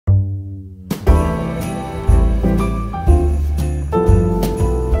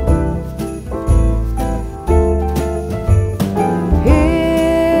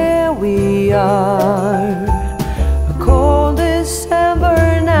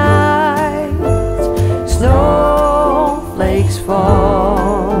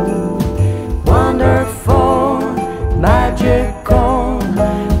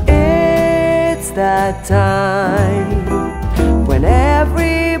that time when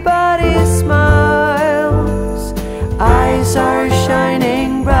everybody smiles, eyes are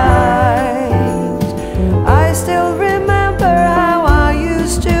shining bright. I still remember how I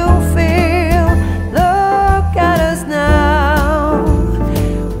used to feel. Look at us now,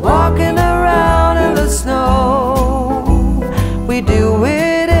 walking around in the snow. We do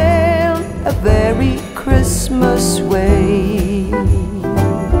it in a very Christmas way.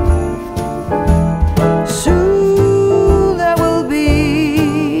 Soon there will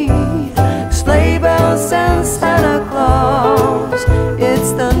be sleigh bells and Santa Claus.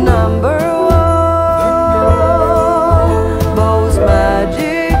 It's the number one most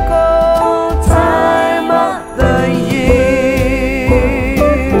magical time of the year.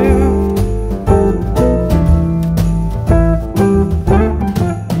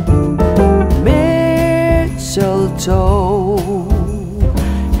 Mistletoe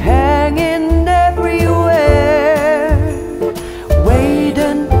hanging everywhere,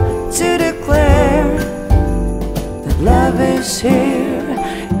 waiting to declare that love is here.